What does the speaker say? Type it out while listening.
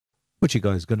What you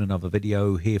guys, got another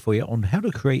video here for you on how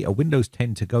to create a Windows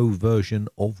 10 to go version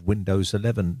of Windows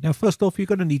 11. Now, first off, you're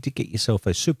going to need to get yourself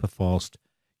a super fast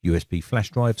USB flash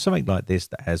drive, something like this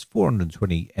that has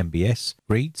 420 MBS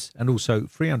reads and also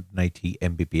 380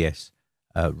 MBPS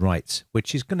writes,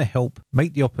 which is going to help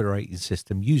make the operating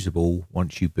system usable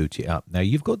once you boot it up. Now,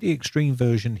 you've got the Extreme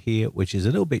version here, which is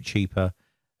a little bit cheaper,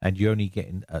 and you're only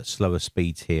getting slower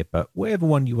speeds here, but whatever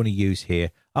one you want to use here,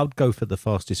 I would go for the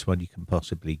fastest one you can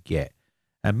possibly get.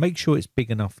 And make sure it's big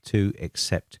enough to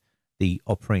accept the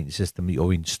operating system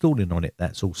you're installing on it.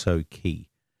 That's also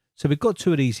key. So we've got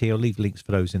two of these here. I'll leave links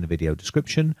for those in the video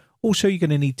description. Also, you're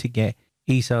going to need to get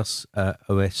ESUS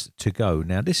OS to go.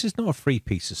 Now, this is not a free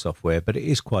piece of software, but it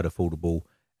is quite affordable,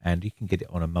 and you can get it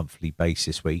on a monthly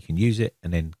basis where you can use it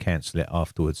and then cancel it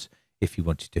afterwards if you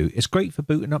want to do. It's great for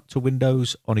booting up to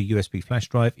Windows on a USB flash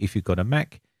drive. If you've got a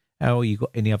Mac or you've got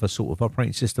any other sort of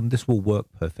operating system, this will work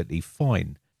perfectly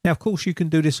fine. Now, of course, you can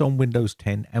do this on Windows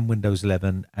 10 and Windows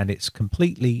 11, and it's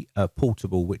completely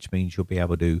portable, which means you'll be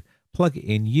able to plug it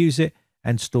in, use it,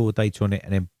 and store data on it,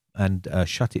 and then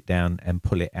shut it down and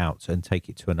pull it out and take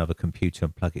it to another computer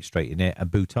and plug it straight in there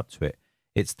and boot up to it.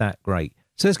 It's that great.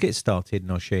 So let's get started,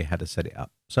 and I'll show you how to set it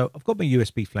up. So I've got my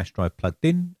USB flash drive plugged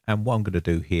in, and what I'm going to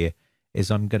do here is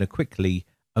I'm going to quickly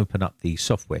open up the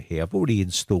software here. I've already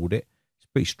installed it. It's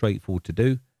pretty straightforward to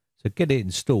do. So get it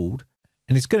installed,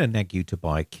 and it's going to nag you to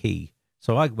buy a key.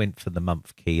 So I went for the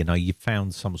month key, and I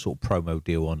found some sort of promo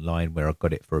deal online where I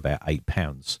got it for about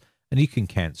 £8, and you can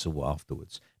cancel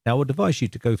afterwards. Now, I would advise you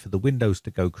to go for the Windows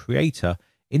to Go Creator,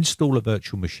 install a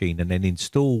virtual machine, and then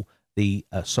install the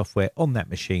software on that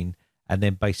machine, and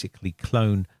then basically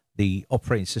clone the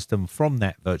operating system from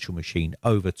that virtual machine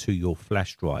over to your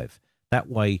flash drive. That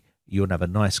way, you'll have a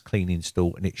nice clean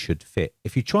install and it should fit.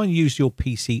 If you try and use your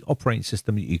PC operating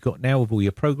system that you've got now with all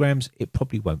your programs, it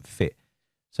probably won't fit.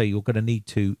 So you're going to need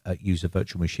to use a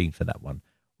virtual machine for that one.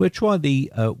 We'll try the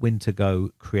Win2Go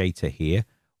Creator here.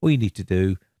 All you need to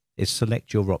do is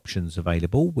select your options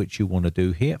available, which you want to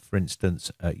do here. For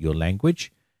instance, your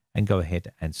language, and go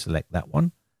ahead and select that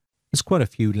one. There's quite a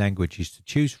few languages to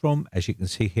choose from. As you can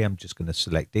see here, I'm just going to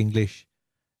select English,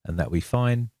 and that'll be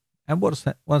fine. And once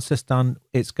that's done,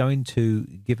 it's going to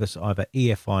give us either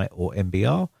EFI or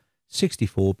MBR,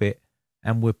 64-bit,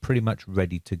 and we're pretty much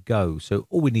ready to go. So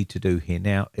all we need to do here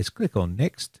now is click on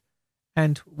Next,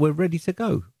 and we're ready to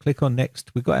go. Click on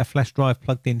Next. We've got our flash drive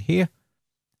plugged in here,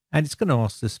 and it's going to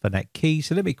ask us for that key.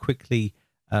 So let me quickly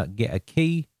get a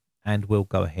key, and we'll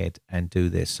go ahead and do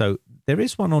this. So there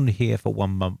is one on here for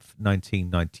 1 month,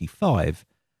 $19.95.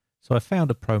 So I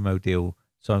found a promo deal,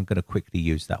 so I'm going to quickly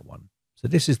use that one. So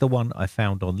this is the one I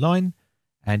found online,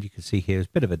 and you can see here is a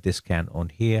bit of a discount on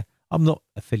here. I'm not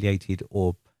affiliated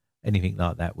or anything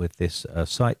like that with this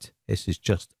site. This is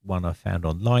just one I found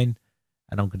online,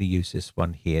 and I'm going to use this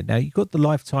one here. Now, you've got the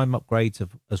lifetime upgrades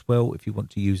as well. If you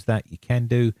want to use that, you can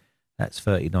do. That's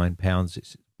 £39.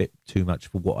 It's a bit too much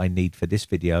for what I need for this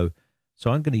video.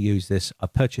 So I'm going to use this. I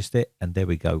purchased it, and there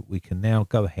we go. We can now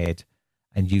go ahead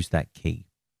and use that key.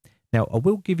 Now, I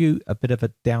will give you a bit of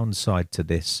a downside to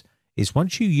this. Is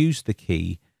once you use the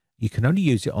key, you can only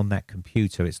use it on that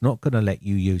computer. It's not going to let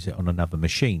you use it on another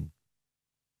machine.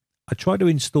 I tried to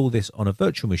install this on a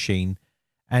virtual machine,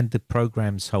 and the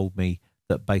program told me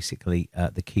that basically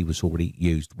the key was already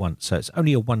used once. So it's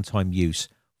only a one-time use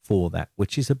for that,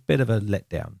 which is a bit of a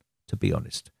letdown, to be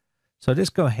honest. So let's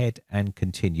go ahead and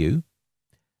continue.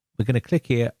 We're going to click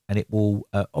here, and it will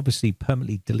obviously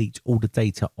permanently delete all the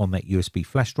data on that USB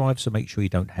flash drive. So make sure you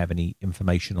don't have any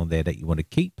information on there that you want to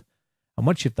keep. And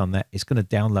once you've done that, it's going to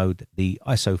download the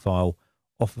ISO file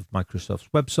off of Microsoft's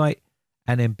website,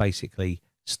 and then basically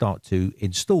start to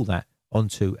install that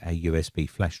onto a USB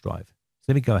flash drive. So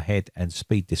let me go ahead and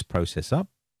speed this process up.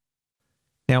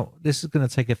 Now, this is going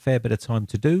to take a fair bit of time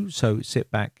to do, so sit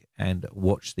back and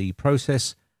watch the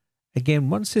process. Again,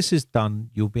 once this is done,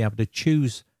 you'll be able to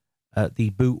choose the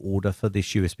boot order for this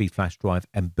USB flash drive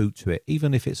and boot to it.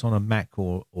 Even if it's on a Mac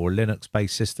or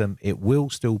Linux-based system, it will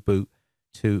still boot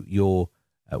to your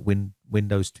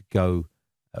Windows to Go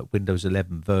Windows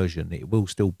 11 version. It will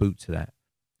still boot to that.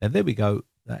 And there we go.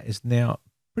 That is now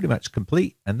pretty much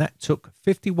complete, and that took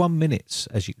 51 minutes,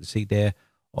 as you can see there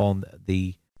on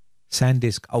the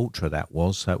SanDisk Ultra. That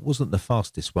was, so it wasn't the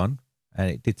fastest one, and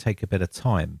it did take a bit of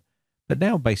time. But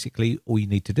now basically all you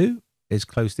need to do is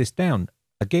close this down.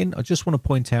 Again, I just want to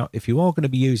point out, if you are going to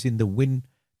be using the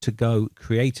Win2Go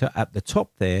Creator at the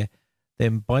top there,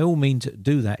 then by all means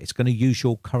do that. It's going to use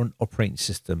your current operating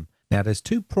system. Now, there's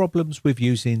two problems with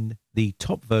using the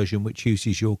top version, which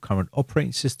uses your current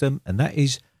operating system, and that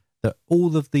is that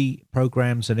all of the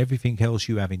programs and everything else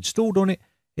you have installed on it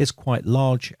is quite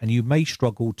large, and you may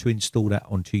struggle to install that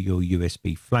onto your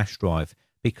USB flash drive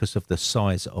because of the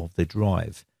size of the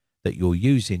drive that you're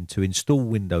using to install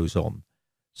Windows on.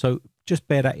 So just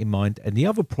bear that in mind. And the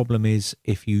other problem is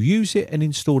if you use it and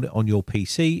install it on your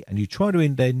PC and you try to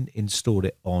then install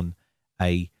it on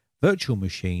a virtual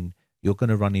machine, you're going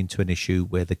to run into an issue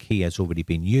where the key has already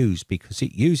been used, because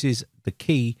it uses the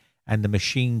key and the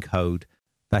machine code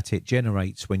that it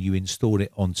generates when you install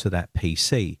it onto that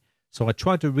PC. So I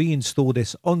tried to reinstall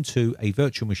this onto a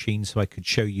virtual machine so I could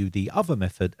show you the other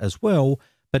method as well,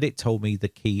 but it told me the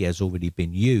key has already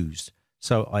been used.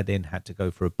 So I then had to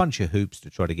go for a bunch of hoops to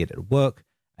try to get it to work,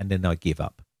 and then I give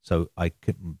up. So I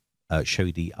couldn't show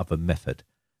you the other method.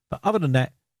 But other than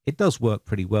that, it does work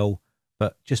pretty well.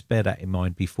 But just bear that in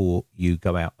mind before you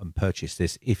go out and purchase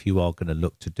this, if you are going to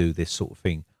look to do this sort of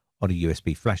thing on a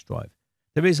USB flash drive.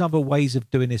 There is other ways of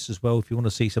doing this as well. If you want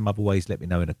to see some other ways, let me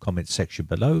know in the comments section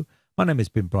below. My name has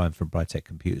been Brian from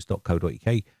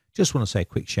briteccomputers.co.uk. Just want to say a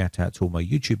quick shout out to all my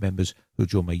YouTube members who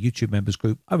join my YouTube members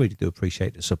group. I really do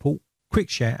appreciate the support. Quick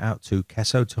shout out to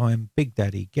Casso Time, Big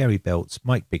Daddy, Gary Belts,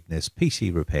 Mike Bigness,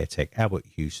 PC Repair Tech, Albert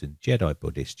Houston, Jedi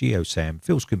Buddhist, Geo Sam,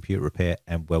 Phil's Computer Repair,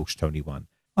 and Welsh Tony 1.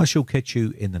 I shall catch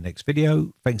you in the next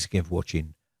video. Thanks again for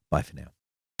watching. Bye for now.